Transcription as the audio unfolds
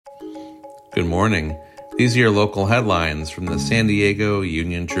Good morning. These are your local headlines from the San Diego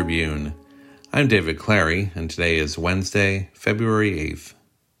Union Tribune. I'm David Clary, and today is Wednesday, February 8th.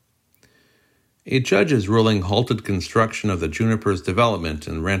 A judge's ruling halted construction of the Juniper's development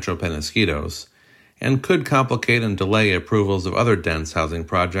in Rancho Penasquitos and could complicate and delay approvals of other dense housing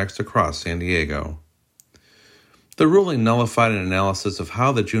projects across San Diego. The ruling nullified an analysis of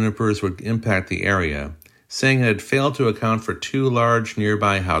how the Junipers would impact the area, saying it had failed to account for two large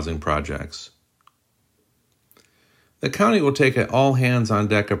nearby housing projects. The county will take an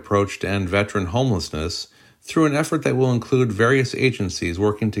all-hands-on-deck approach to end veteran homelessness through an effort that will include various agencies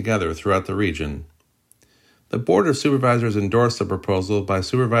working together throughout the region. The Board of Supervisors endorsed the proposal by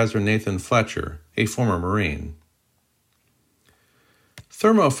Supervisor Nathan Fletcher, a former Marine.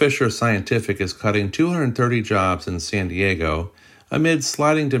 Thermo Fisher Scientific is cutting 230 jobs in San Diego amid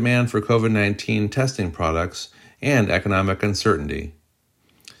sliding demand for COVID-19 testing products and economic uncertainty.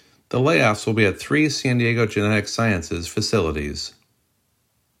 The layoffs will be at 3 San Diego Genetic Sciences facilities.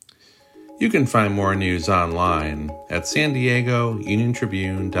 You can find more news online at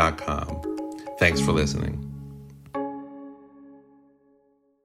SanDiegoUnionTribune.com. Thanks for listening.